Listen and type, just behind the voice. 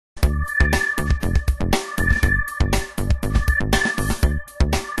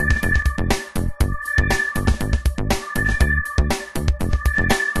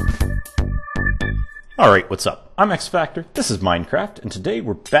Alright, what's up? I'm X-Factor, this is Minecraft, and today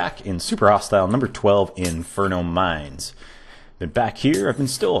we're back in Super Hostile number 12 Inferno Mines. Been back here, I've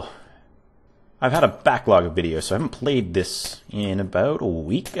had a backlog of videos, so I haven't played this in about a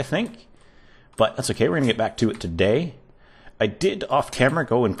week, I think. But that's okay, we're going to get back to it today. I did, off camera,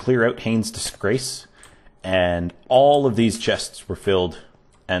 go and clear out Hane's disgrace, and all of these chests were filled,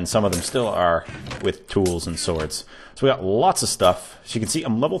 and some of them still are, with tools and swords. So we got lots of stuff. As you can see,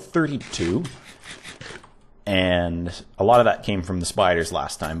 I'm level 32. And a lot of that came from the spiders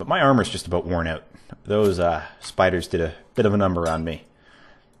last time, but my armor's just about worn out. Those spiders did a bit of a number on me.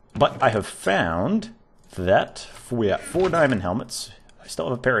 But I have found that we got 4 diamond helmets. I still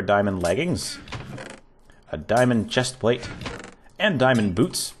have a pair of diamond leggings, a diamond chest plate, and diamond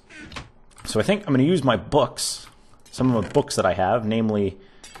boots. So I think I'm going to use my books, some of the books that I have, namely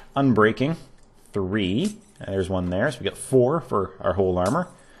Unbreaking, 3. There's one there, so we got 4 for our whole armor.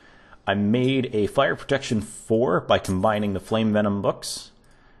 I made a Fire Protection 4 by combining the Flame Venom books.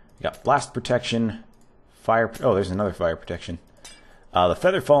 I got Blast Protection, oh, there's another Fire Protection. The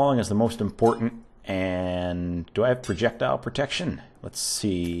Feather Falling is the most important, and do I have Projectile Protection? Let's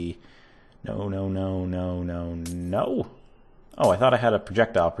see. No. Oh, I thought I had a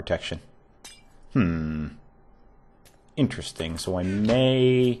Projectile Protection. Interesting. So I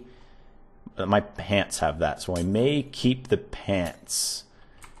may... my pants have that, so I may keep the pants,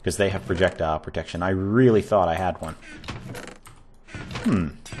 because they have projectile protection. I really thought I had one.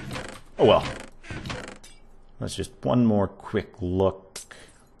 Oh well. Let's just one more quick look.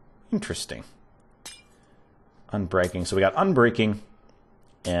 Interesting. Unbreaking. So we got Unbreaking,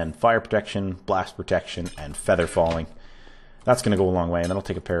 and Fire Protection, Blast Protection, and Feather Falling. That's going to go a long way, and then I'll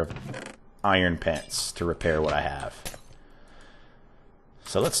take a pair of iron pants to repair what I have.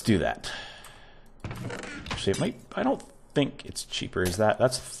 So let's do that. Actually, it might... I don't think it's cheaper. Is that?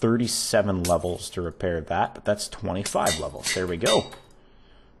 That's 37 levels to repair that, but that's 25 levels. There we go.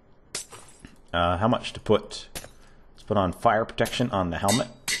 How much to put? Let's put on Fire Protection on the helmet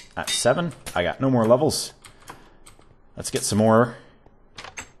at 7. I got no more levels. Let's get some more.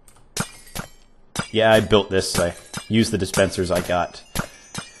 Yeah, I built this. I used the dispensers I got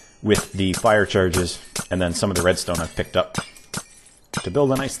with the fire charges, and then some of the redstone I've picked up to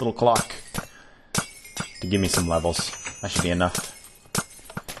build a nice little clock to give me some levels. That should be enough.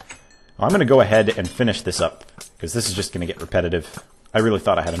 Well, I'm going to go ahead and finish this up, because this is just going to get repetitive. I really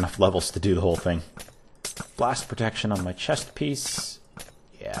thought I had enough levels to do the whole thing. Blast Protection on my chest piece.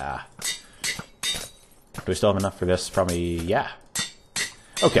 Yeah. Do I still have enough for this? Probably, yeah.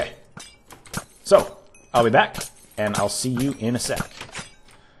 Okay. So, I'll be back, and I'll see you in a sec.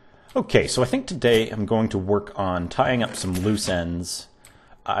 Okay, so I think today I'm going to work on tying up some loose ends.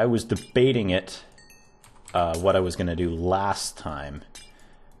 I was debating it, what I was going to do last time,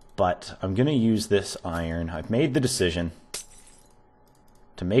 but I'm going to use this iron. I've made the decision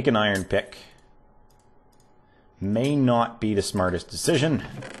to make an iron pick. May not be the smartest decision,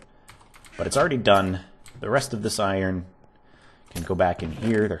 but it's already done. The rest of this iron can go back in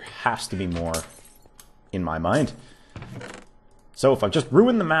here. There has to be more in my mind. So if I've just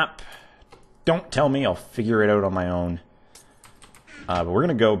ruined the map, don't tell me, I'll figure it out on my own. But we're going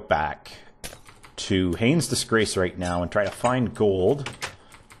to go back to Hane's disgrace right now and try to find gold,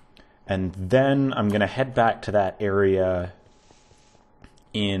 and then I'm going to head back to that area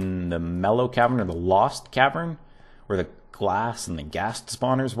in the Mellow Cavern, or the Lost Cavern, where the glass and the gas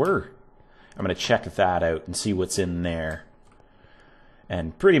spawners were. I'm going to check that out and see what's in there.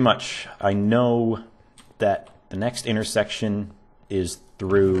 And pretty much I know that the next intersection is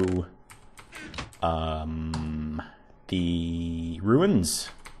through the ruins,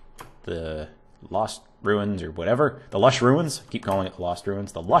 the Lost Ruins, or whatever. The Lush Ruins. I keep calling it the Lost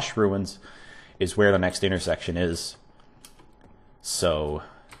Ruins. The Lush Ruins is where the next intersection is. So,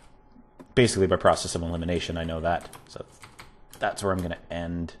 basically by process of elimination, I know that. So, that's where I'm going to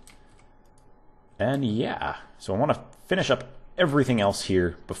end. And yeah. So I want to finish up everything else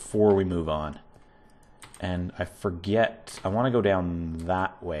here before we move on. And I forget, I want to go down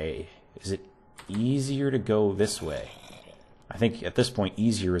that way. Is it easier to go this way? I think at this point,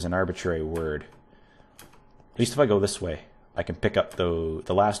 easier is an arbitrary word. At least if I go this way, I can pick up the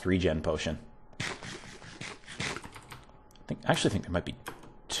last regen potion. I actually think there might be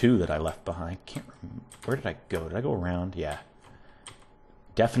 2 that I left behind. Can't remember. Where did I go? Did I go around? Yeah.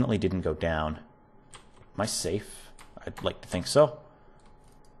 Definitely didn't go down. Am I safe? I'd like to think so.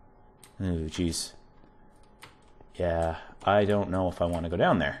 Oh, jeez. Yeah, I don't know if I want to go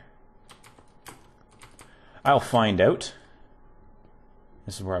down there. I'll find out.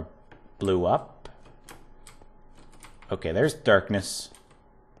 This is where I blew up. Okay, there's darkness.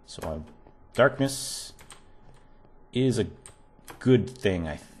 So Darkness is a good thing.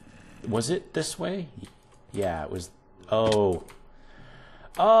 Was it this way? Yeah, it was. Oh.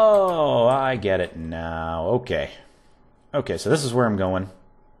 Oh, I get it now. Okay. Okay, so this is where I'm going.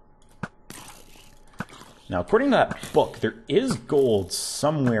 Now, according to that book, there is gold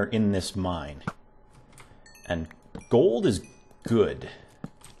somewhere in this mine. And gold is good.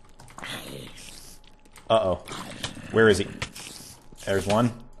 Uh-oh. Where is he? There's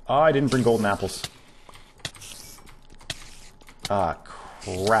one. Oh, I didn't bring golden apples. Ah,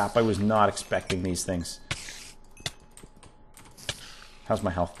 crap. I was not expecting these things. How's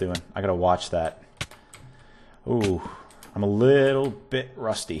my health doing? I gotta watch that. Ooh, I'm a little bit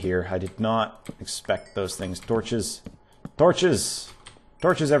rusty here. I did not expect those things. Torches. Torches!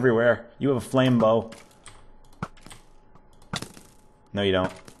 Torches everywhere. You have a flame bow. No, you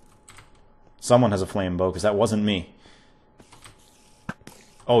don't. Someone has a flame bow, because that wasn't me.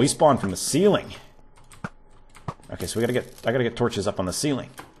 Oh, he spawned from the ceiling. Okay, so I gotta get torches up on the ceiling.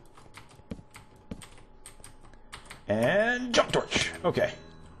 And jump torch. Okay.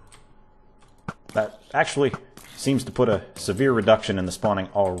 That actually seems to put a severe reduction in the spawning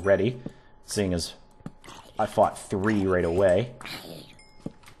already, seeing as I fought 3 right away.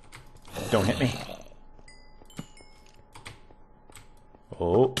 Don't hit me.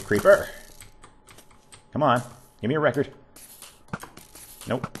 Oh, creeper. Come on. Give me a record.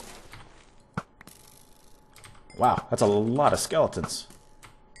 Nope. Wow, that's a lot of skeletons.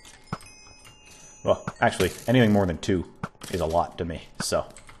 Well, actually, anything more than 2 is a lot to me, so.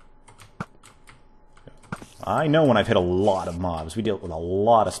 I know when I've hit a lot of mobs. We deal with a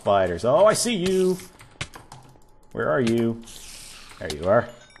lot of spiders. Oh, I see you! Where are you? There you are.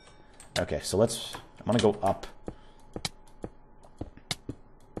 Okay, so I'm gonna go up.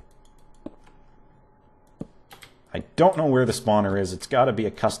 I don't know where the spawner is. It's gotta be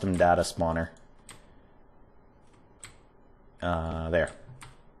a custom data spawner. There.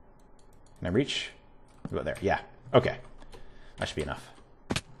 Can I reach? Go there. Yeah. Okay. That should be enough.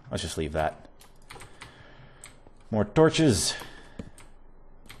 Let's just leave that. More torches.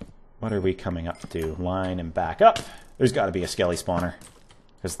 What are we coming up to? Line and back up. There's got to be a skelly spawner.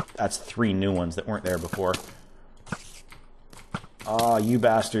 Because that's 3 new ones that weren't there before. Ah, you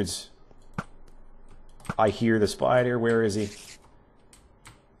bastards. I hear the spider. Where is he?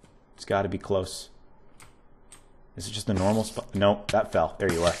 It's got to be close. Is it just a normal spot? No, that fell.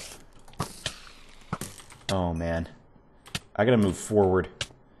 There you are. Oh, man. I gotta move forward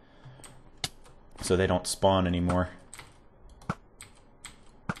so they don't spawn anymore.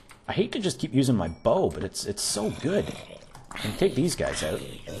 I hate to just keep using my bow, but it's so good. I can take these guys out.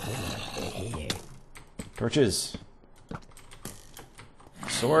 Torches.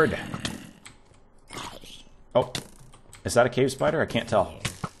 Sword. Oh. Is that a cave spider? I can't tell.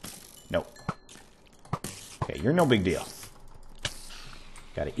 Nope. Okay, you're no big deal.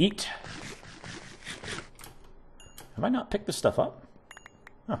 Gotta eat. Have I not picked this stuff up?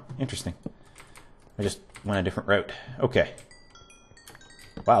 Oh, interesting. I just went a different route. Okay.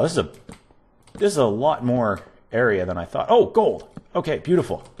 Wow, this is a lot more area than I thought. Oh, gold! Okay,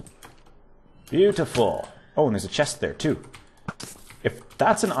 beautiful. Beautiful. Oh, and there's a chest there, too. If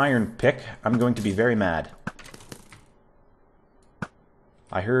that's an iron pick, I'm going to be very mad.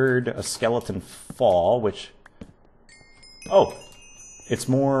 I heard a skeleton fall, which... Oh! It's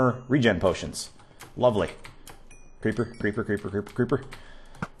more regen potions. Lovely. Creeper, creeper, creeper, creeper, creeper.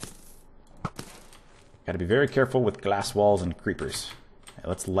 Gotta be very careful with glass walls and creepers. Okay,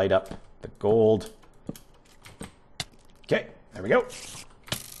 let's light up the gold. Okay, there we go.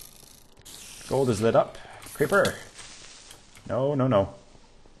 Gold is lit up. Creeper. No, no, no.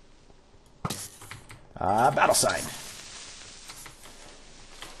 Battle sign.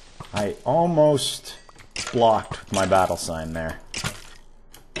 I almost blocked my battle sign there.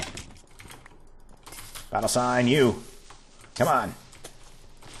 Battle sign, you. Come on.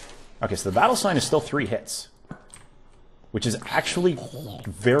 Okay, so the battle sign is still 3 hits. Which is actually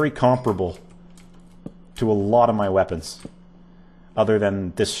very comparable to a lot of my weapons. Other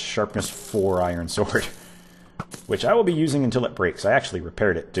than this sharpness 4 iron sword. Which I will be using until it breaks. I actually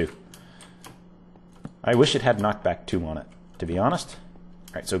repaired it too. I wish it had knockback 2 on it, to be honest.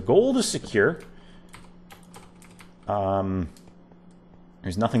 Alright, so gold is secure. There's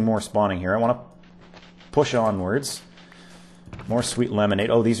nothing more spawning here. I want to push onwards. More sweet lemonade.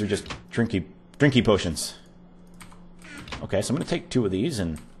 Oh, these are just drinky potions. Okay, so I'm going to take 2 of these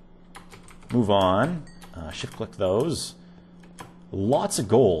and move on. Shift click those. Lots of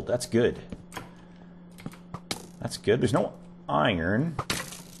gold. That's good. That's good. There's no iron.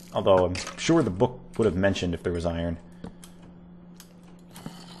 Although I'm sure the book would have mentioned if there was iron.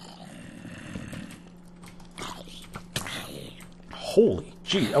 Holy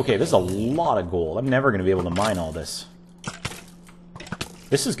gee. Okay, this is a lot of gold. I'm never going to be able to mine all this.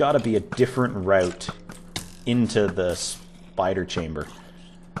 This has got to be a different route into the spider chamber.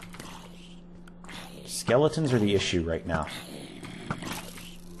 Skeletons are the issue right now.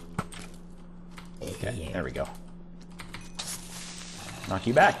 Okay, there we go. Knock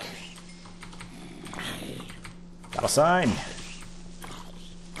you back. Battle sign.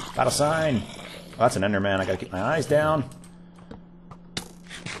 Battle sign. Oh, that's an Enderman. I gotta keep my eyes down.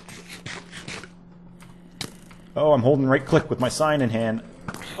 Oh, I'm holding right click with my sign in hand.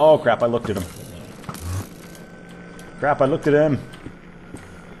 Oh, crap, I looked at him. Crap, I looked at him.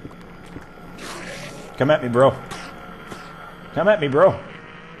 Come at me, bro. Come at me, bro.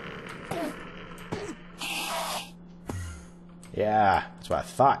 Yeah, that's what I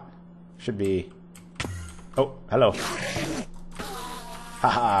thought. Should be... Oh, hello.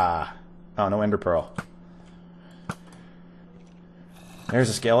 Haha. Oh, no ender pearl. There's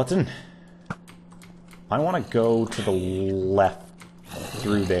a skeleton. I want to go to the left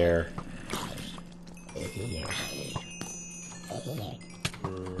through there.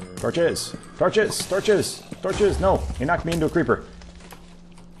 Torches! Torches! Torches! Torches! No! He knocked me into a creeper.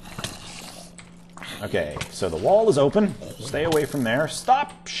 Okay, so the wall is open. Stay away from there.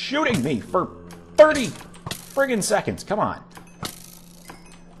 Stop shooting me for 30 friggin' seconds. Come on.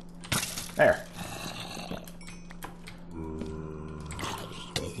 There.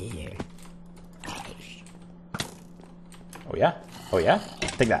 Oh yeah? Oh yeah?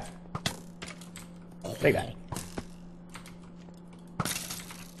 Take that. Take that.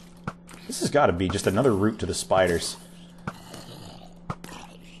 This has got to be just another route to the spiders.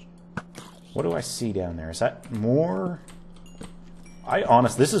 What do I see down there? Is that more?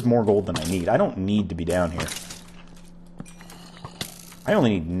 This is more gold than I need. I don't need to be down here. I only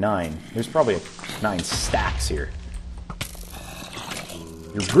need 9. There's probably 9 stacks here.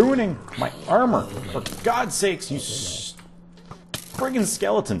 You're ruining my armor. For God's sakes, you friggin'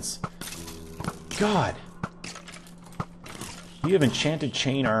 skeletons. God. You have enchanted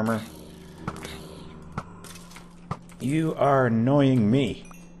chain armor. You are annoying me.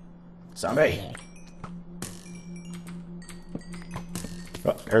 Zombie.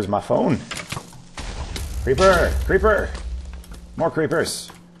 Oh, there's my phone. Creeper! Creeper! More creepers.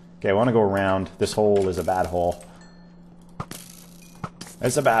 Okay, I want to go around. This hole is a bad hole.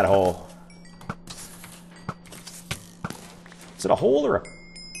 It's a bad hole. Is it a hole or a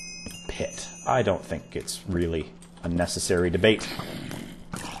pit? I don't think it's really a necessary debate.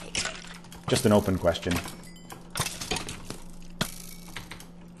 Just an open question.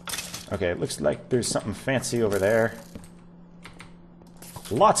 Okay, it looks like there's something fancy over there.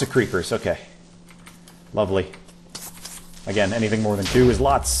 Lots of creepers, okay. Lovely. Again, anything more than 2 is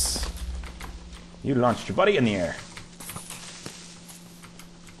lots. You launched your buddy in the air.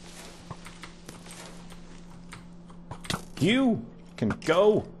 You can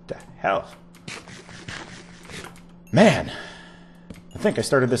go to hell. Man. I think I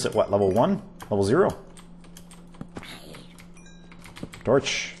started this at what, level 1? Level 0?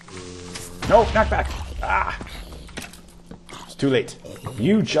 Torch. No, knock back. Ah. It's too late.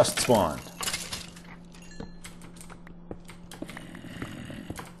 You just spawned.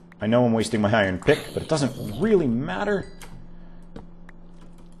 I know I'm wasting my iron pick, but it doesn't really matter.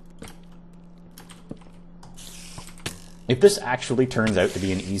 If this actually turns out to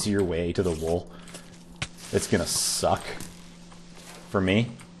be an easier way to the wool, it's gonna suck for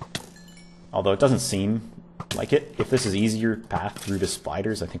me. Although it doesn't seem like it. If this is easier path through the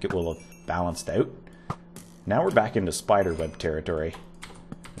spiders, I think it will have balanced out. Now we're back into spider web territory,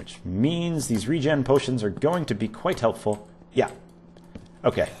 which means these regen potions are going to be quite helpful. Yeah.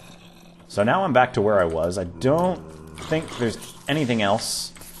 Okay. So now I'm back to where I was. I don't think there's anything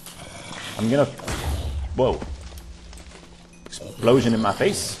else. I'm gonna... Whoa. Explosion in my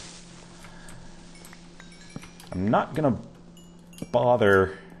face. I'm not gonna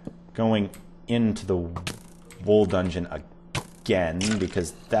bother going into the wool dungeon again,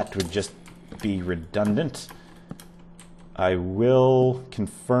 because that would just be redundant. I will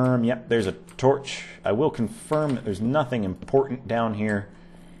confirm... Yep, there's a torch. I will confirm that there's nothing important down here.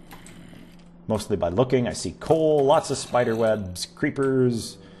 Mostly by looking. I see coal, lots of spider webs,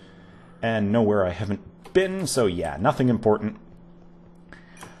 creepers, and nowhere I haven't been, so yeah, nothing important.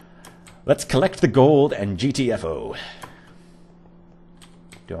 Let's collect the gold and GTFO.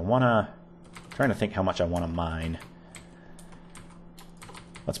 Do I want to... I'm trying to think how much I want to mine.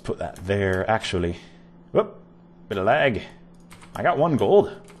 Let's put that there, actually. Whoop, bit of lag. I got 1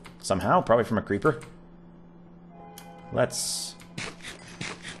 gold, somehow, probably from a creeper. Let's...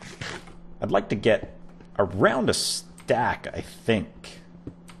 I'd like to get around a stack stack, I think.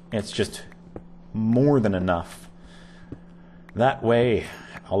 It's just more than enough. That way,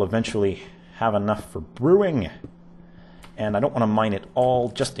 I'll eventually have enough for brewing. And I don't want to mine it all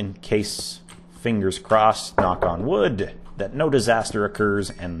just in case, fingers crossed, knock on wood, that no disaster occurs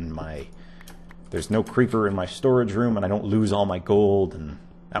and there's no creeper in my storage room and I don't lose all my gold, and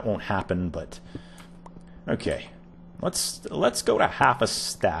that won't happen, but okay. Let's go to half a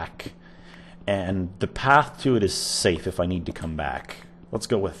stack, and the path to it is safe if I need to come back. Let's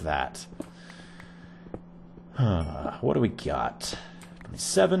go with that. What do we got?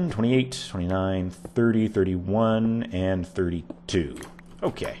 27, 28, 29, 30, 31, and 32.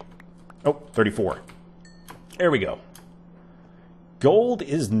 Okay. Oh, 34. There we go. Gold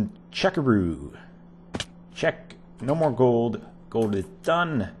is checkaroo. Check. No more gold. Gold is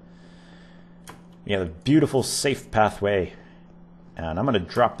done. We have a beautiful, safe pathway. And I'm going to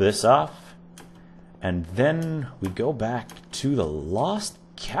drop this off. And then we go back to the Lost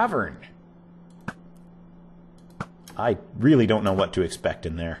Cavern. I really don't know what to expect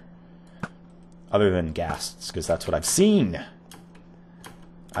in there. Other than ghasts, because that's what I've seen.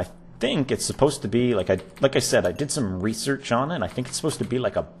 I think it's supposed to be, like I said, I did some research on it. I think it's supposed to be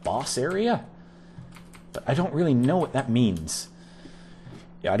like a boss area. But I don't really know what that means.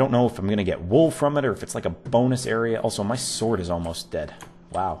 Yeah, I don't know if I'm going to get wool from it or if it's like a bonus area. Also, my sword is almost dead.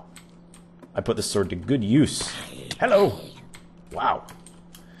 Wow. I put this sword to good use. Hello! Wow.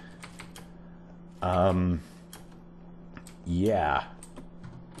 Yeah.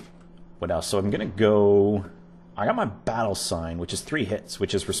 What else? So I'm going to go... I got my battle sign, which is 3 hits,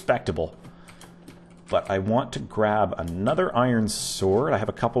 which is respectable. But I want to grab another iron sword. I have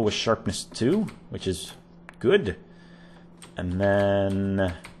a couple with sharpness 2, which is good. And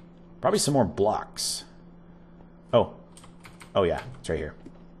then probably some more blocks. Oh. Oh yeah, it's right here.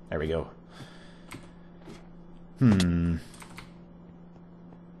 There we go.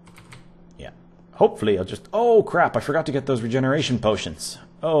 Yeah. Hopefully I'll just... Oh crap, I forgot to get those regeneration potions.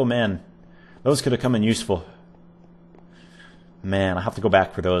 Oh man. Those could have come in useful. Man, I'll have to go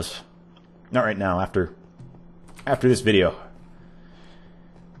back for those. Not right now, after this video.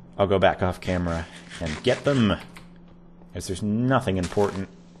 I'll go back off camera and get them. Because there's nothing important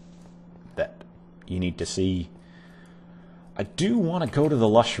that you need to see. I do want to go to the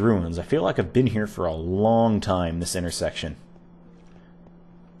Lush Ruins. I feel like I've been here for a long time, this intersection.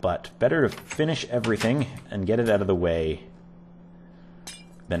 But better to finish everything and get it out of the way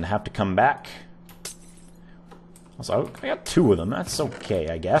than have to come back. Also, I got 2 of them. That's okay,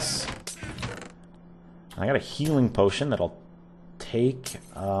 I guess. I got a healing potion that I'll take.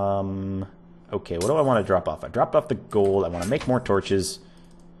 Okay, what do I want to drop off? I dropped off the gold. I want to make more torches.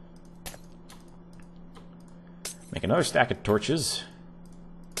 Make another stack of torches.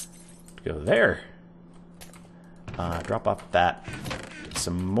 Go there. Drop off that. Get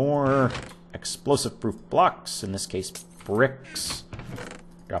some more explosive-proof blocks. In this case, bricks.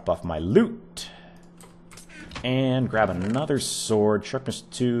 Drop off my loot. And grab another sword. Sharpness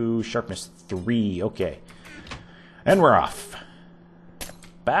 2, sharpness 3. Okay. And we're off.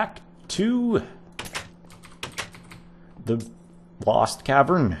 Back to the Lost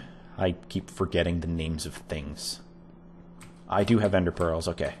Cavern. I keep forgetting the names of things. I do have ender pearls.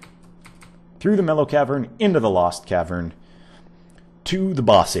 Okay. Through the Mellow Cavern, into the Lost Cavern, to the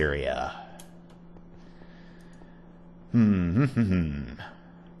boss area. I've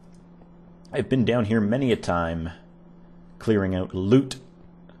been down here many a time, clearing out loot.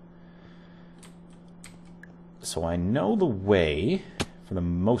 So I know the way, for the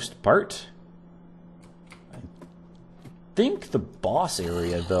most part. I think the boss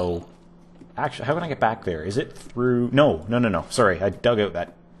area, though... Actually, how can I get back there? Is it through... No. Sorry, I dug out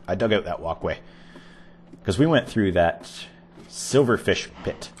that walkway. Because we went through that silverfish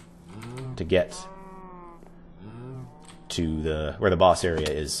pit to get to where the boss area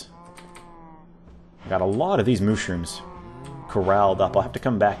is. I got a lot of these mushrooms corralled up. I'll have to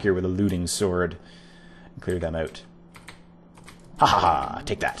come back here with a looting sword and clear them out. Ha ha ha!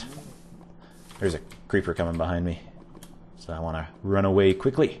 Take that! There's a creeper coming behind me. So I want to run away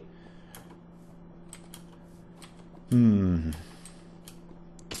quickly.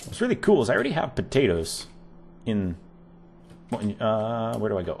 What's really cool is I already have potatoes in... where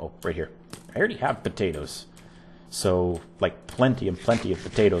do I go? Oh, right here. I already have potatoes. So, like, plenty of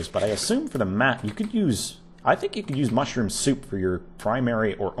potatoes. But I assume for the map, you could use... I think you could use mushroom soup for your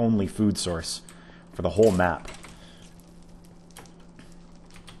primary or only food source for the whole map.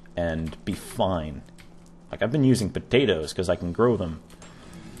 And be fine. Like, I've been using potatoes because I can grow them.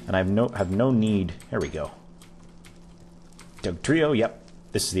 And I have no need... There we go. Doug Trio, yep.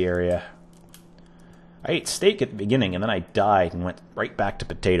 This is the area. I ate steak at the beginning, and then I died and went right back to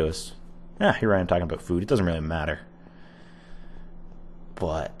potatoes. Here I am talking about food. It doesn't really matter.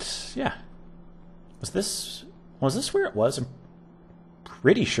 But, yeah. Was this where it was? I'm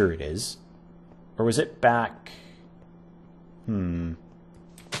pretty sure it is. Or was it back... Yeah,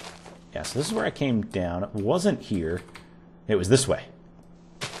 so this is where I came down. It wasn't here. It was this way.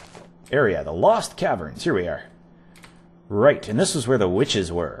 Area, the Lost Caverns. Here we are. Right, and this was where the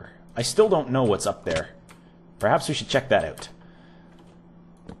witches were. I still don't know what's up there. Perhaps we should check that out.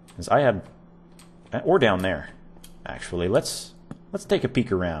 Because I had... Or down there, actually. Let's take a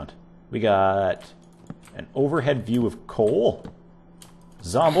peek around. We got an overhead view of coal.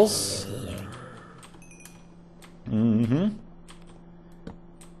 Zombies.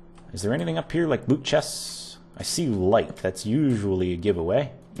 Is there anything up here like loot chests? I see light. That's usually a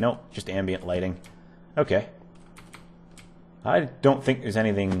giveaway. Nope, just ambient lighting. Okay. I don't think there's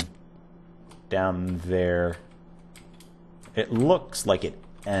anything down there. It looks like it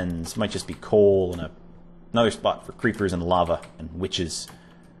ends. Might just be coal and another spot for creepers and lava and witches.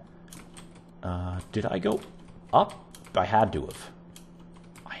 Did I go up? I had to have.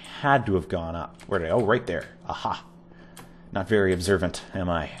 I had to have gone up. Where did I? Oh, right there. Aha. Not very observant, am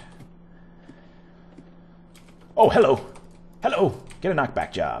I? Oh, hello. Hello. Get a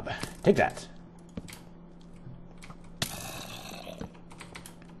knockback job. Take that.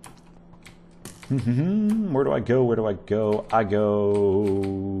 Where do I go? Where do I go? I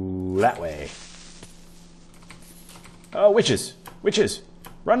go that way. Oh, witches! Witches!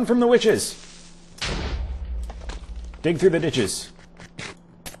 Run from the witches! Dig through the ditches.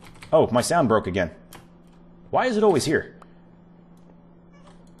 Oh, my sound broke again. Why is it always here?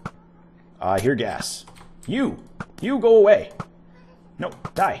 I hear gas. You go away. No,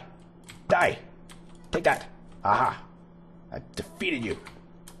 die. Die. Take that. Aha. I defeated you.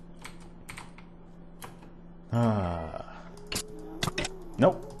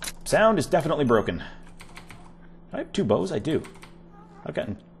 Nope. Sound is definitely broken. Do I have 2 bows? I do. I've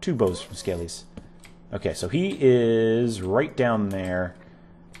gotten 2 bows from Skellies. Okay, so he is right down there.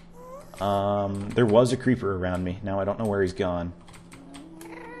 There was a creeper around me. Now I don't know where he's gone.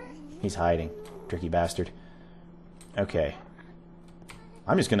 He's hiding. Tricky bastard. Okay.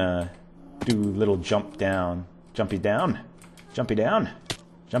 I'm just gonna do a little jump down. Jumpy down. Jumpy down.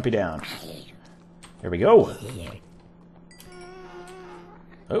 Jumpy down. There we go.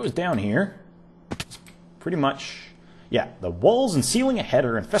 Oh, it was down here. It's pretty much... Yeah, the walls and ceiling ahead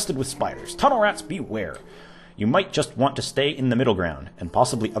are infested with spiders. Tunnel rats, beware. You might just want to stay in the middle ground, and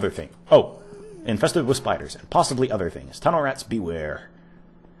possibly other things. Oh, infested with spiders, and possibly other things. Tunnel rats, beware.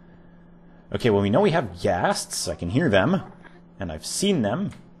 Okay, well, we know we have ghasts. I can hear them, and I've seen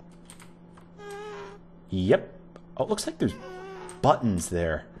them. Yep. Oh, it looks like there's buttons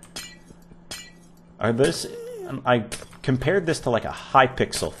there. Are this... I compared this to like a high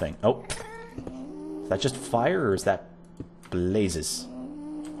pixel thing. Oh. Is that just fire, or is that blazes?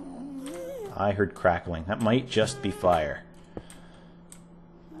 I heard crackling. That might just be fire.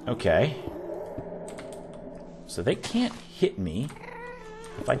 Okay. So they can't hit me.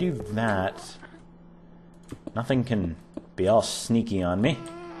 If I do that, nothing can be all sneaky on me.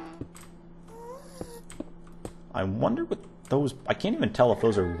 I wonder what those... I can't even tell if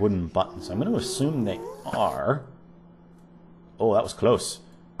those are wooden buttons. I'm going to assume they are. Oh, that was close.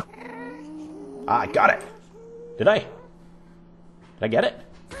 Ah, I got it. Did I? Did I get it?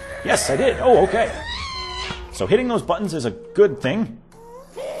 Yes, I did. Oh, okay. So hitting those buttons is a good thing.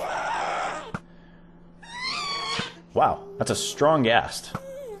 Wow, that's a strong ghast.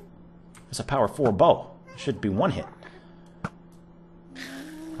 That's a power 4 bow. It should be 1 hit.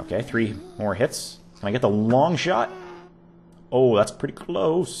 Okay, 3 more hits. Can I get the long shot? Oh, that's pretty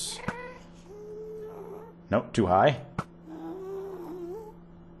close. Nope, too high.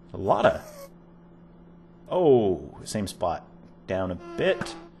 A lot of... Oh, same spot. Down a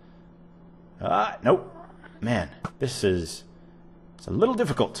bit. Ah, nope. Man, this is... It's a little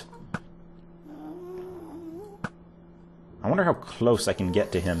difficult. I wonder how close I can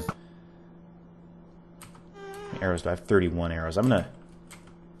get to him. How many arrows do I have? 31 arrows. I'm going to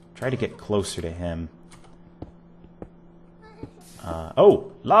try to get closer to him.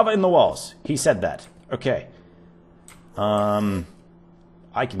 Oh, lava in the walls. He said that. Okay. I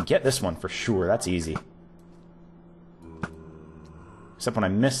can get this one for sure. That's easy. Except when I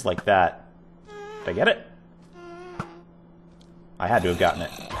miss like that. Did I get it? I had to have gotten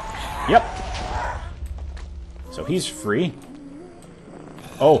it. Yep. So he's free.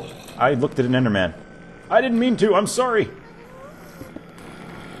 Oh, I looked at an Enderman. I didn't mean to. I'm sorry.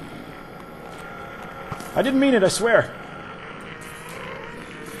 I didn't mean it, I swear.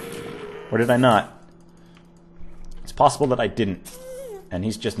 Or did I not? possible that I didn't. And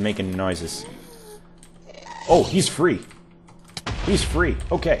he's just making noises. Oh, he's free. He's free.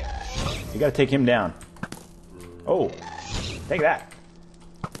 Okay. You gotta take him down. Oh. Take that.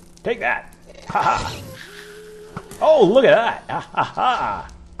 Take that. Ha ha. Oh, look at that. Ha ha ha.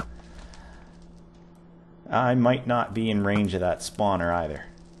 I might not be in range of that spawner either.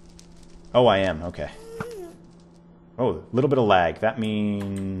 Oh, I am. Okay. Oh, a little bit of lag. That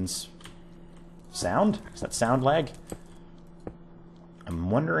means... sound? Is that sound lag? I'm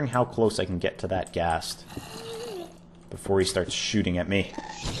wondering how close I can get to that ghast before he starts shooting at me.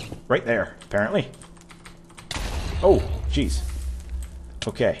 Right there, apparently. Oh, jeez.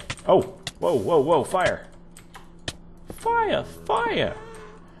 Okay. Oh, whoa, whoa, whoa, fire. Fire, fire.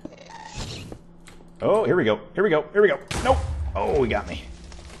 Oh, here we go, here we go, here we go. Nope. Oh, he got me.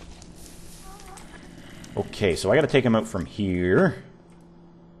 Okay, so I gotta take him out from here.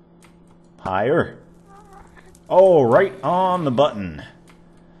 Higher. Oh, right on the button.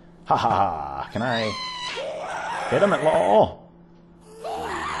 Ha ha ha. Can I hit him at all?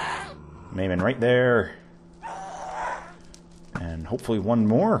 Maybe right there. And hopefully one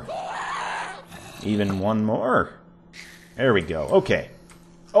more. Even one more. There we go. Okay.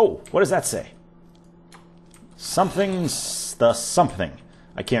 Oh, what does that say? Something's the something.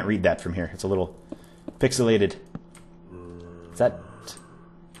 I can't read that from here. It's a little pixelated. Is that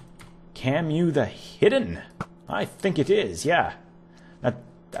Kamyu the Hidden? I think it is, yeah.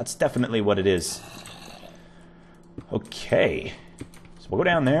 That's definitely what it is. Okay. So we'll go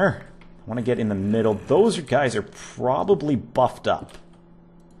down there. I want to get in the middle. Those guys are probably buffed up.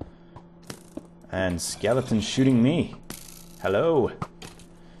 And skeleton's shooting me. Hello.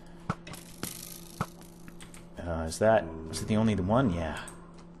 Is it the only one? Yeah.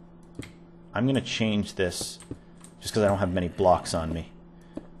 I'm going to change this, just because I don't have many blocks on me,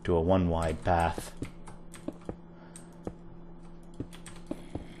 to a one wide path.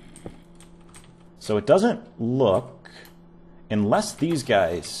 So it doesn't look, unless these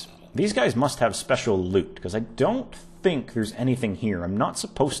guys must have special loot, because I don't think there's anything here. I'm not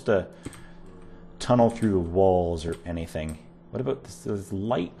supposed to tunnel through walls or anything. What about this? There's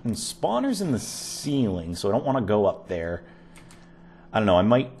light and spawners in the ceiling, so I don't want to go up there. I don't know, I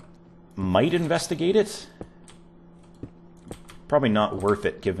might investigate it. Probably not worth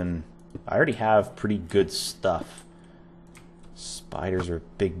it, given I already have pretty good stuff. Spiders are a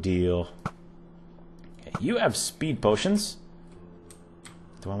big deal. Okay, you have speed potions.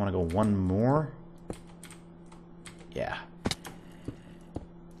 Do I want to go one more? Yeah.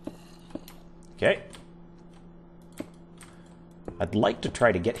 Okay. I'd like to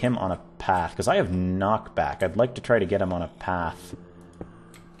try to get him on a path, because I have knockback. I'd like to try to get him on a path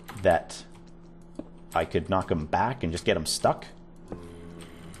that I could knock him back and just get him stuck. I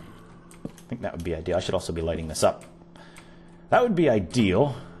think that would be ideal. I should also be lighting this up. That would be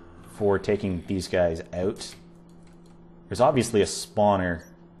ideal for taking these guys out. There's obviously a spawner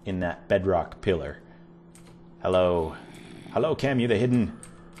in that bedrock pillar. Hello. Hello, Kamyu the Hidden.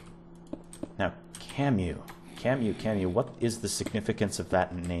 Now, Kamyu, what is the significance of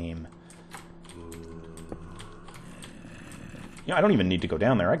that name? You know, I don't even need to go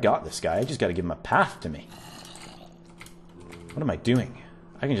down there. I got this guy. I just got to give him a path to me. What am I doing?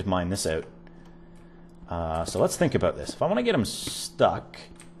 I can just mine this out. So let's think about this. If I want to get him stuck,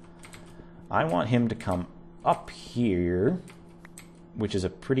 I want him to come up here, which is a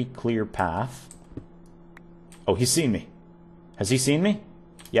pretty clear path. Oh, he's seen me. Has he seen me?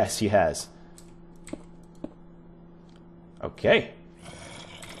 Yes, he has. Okay.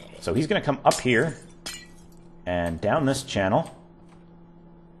 So he's going to come up here and down this channel.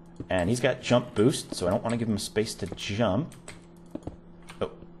 And he's got jump boost, so I don't want to give him space to jump.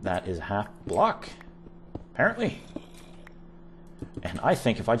 Oh, that is a half block, apparently. And I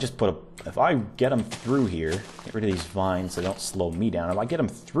think if I just if I get him through here, get rid of these vines so they don't slow me down. If I get him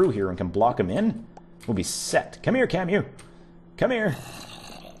through here and can block him in, we'll be set. Come here, Kamyu. Come here.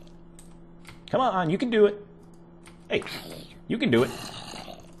 Come on, you can do it. Hey, you can do it.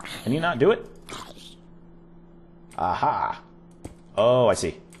 Can you not do it? Aha. Oh, I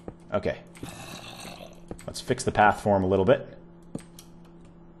see. Okay. Let's fix the path for him a little bit.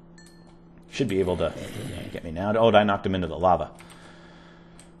 Should be able to get me now. Oh, I knocked him into the lava.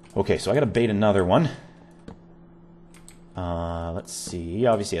 Okay, so I gotta bait another one. Let's see. He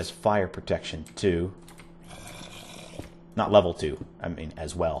obviously has fire protection too. Not level 2. I mean,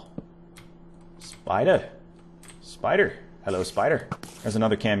 as well. Spider. Spider. Hello, spider. There's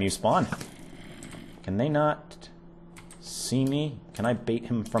another Kamyu spawn. Can they not see me? Can I bait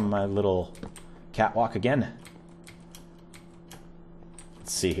him from my little catwalk again?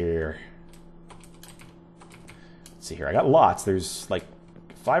 Let's see here. Let's see here. I got lots. There's like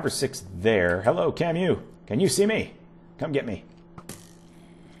 5 or 6 there. Hello, Kamyu. Can you see me? Come get me.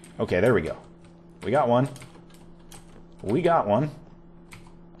 Okay, there we go. We got one. We got one.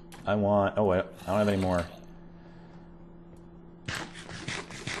 I want... Oh, wait. I don't have any more. I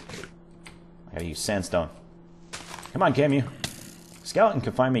gotta use sandstone. Come on, Kamyu. Skeleton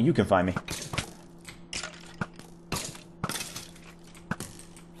can find me. You can find me.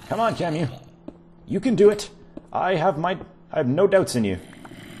 Come on, Kamyu. You can do it. I have no doubts in you.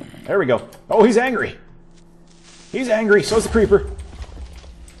 There we go. Oh, he's angry. He's angry. So's the creeper.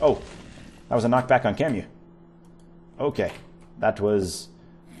 Oh, that was a knockback on Kamyu. Okay, that was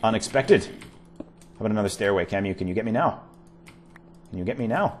unexpected. How about another stairway, Kamyu? Can you get me now? Can you get me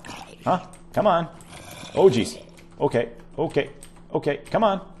now? Huh? Come on. Oh, jeez. Okay, okay, okay. Come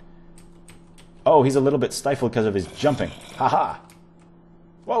on. Oh, he's a little bit stifled because of his jumping. Haha.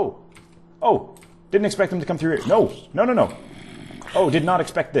 Whoa. Oh, didn't expect him to come through here. No, no, no, no. Oh, did not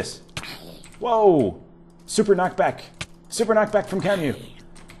expect this. Whoa. Super knockback. Super knockback from Kamyu.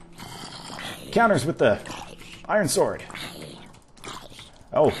 Counters with the iron sword.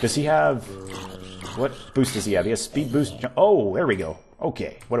 Oh, does he have... What boost does he have? He has speed boost. Oh, there we go.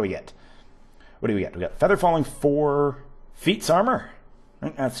 Okay, what do we get? What do we get? We got feather falling 4, feats armor. I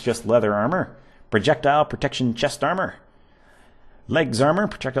think that's just leather armor. Projectile protection chest armor. Legs armor,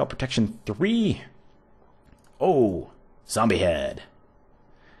 projectile protection 3. Oh, zombie head.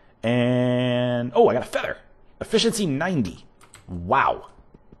 And... Oh, I got a feather. Efficiency 90. Wow.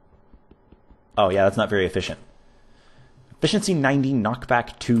 Oh, yeah, that's not very efficient. Efficiency 90,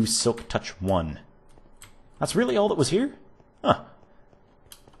 knockback 2, silk touch 1. That's really all that was here? Huh.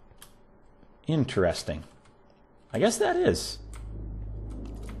 Interesting. I guess that is.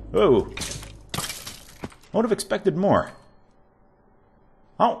 Oh. I would have expected more.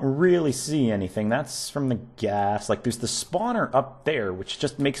 I don't really see anything. That's from the gas. Like, there's the spawner up there, which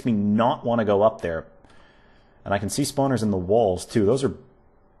just makes me not want to go up there. And I can see spawners in the walls, too. Those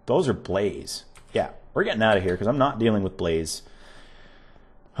are blaze. Yeah, we're getting out of here, because I'm not dealing with blaze.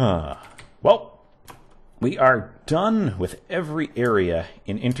 Well, we are done with every area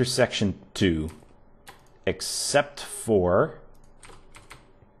in intersection 2, except for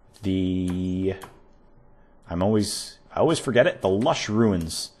the... I always forget it. The Lush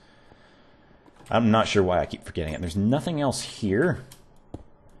Ruins. I'm not sure why I keep forgetting it. There's nothing else here.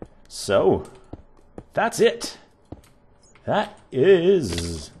 So, that's it. That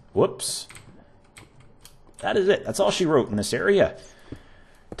is... Whoops. That is it. That's all she wrote in this area.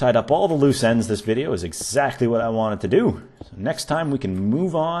 Tied up all the loose ends. This video is exactly what I wanted to do. So next time we can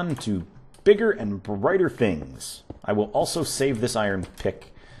move on to bigger and brighter things. I will also save this iron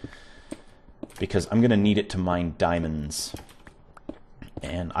pick, because I'm going to need it to mine diamonds.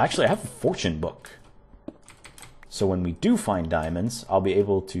 And actually, I have a fortune book. So when we do find diamonds, I'll be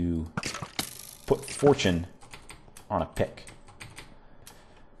able to put fortune on a pick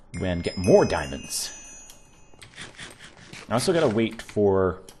and get more diamonds. I also got to wait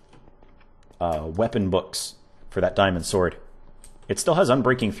for weapon books for that diamond sword. It still has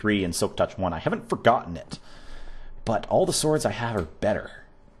Unbreaking 3 and Silk Touch 1. I haven't forgotten it. But all the swords I have are better.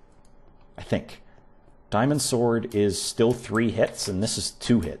 I think. Diamond Sword is still 3 hits, and this is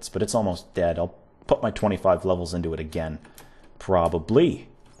 2 hits, but it's almost dead. I'll put my 25 levels into it again. Probably.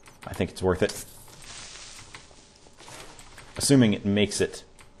 I think it's worth it. Assuming it makes it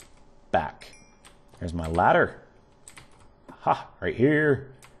back. There's my ladder. Ha! Right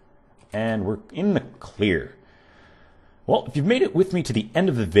here. And we're in the clear. Well, if you've made it with me to the end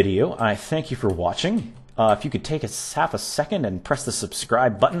of the video, I thank you for watching. If you could take half a second and press the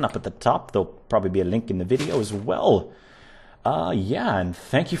subscribe button up at the top, there'll probably be a link in the video as well. Yeah, and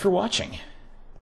thank you for watching.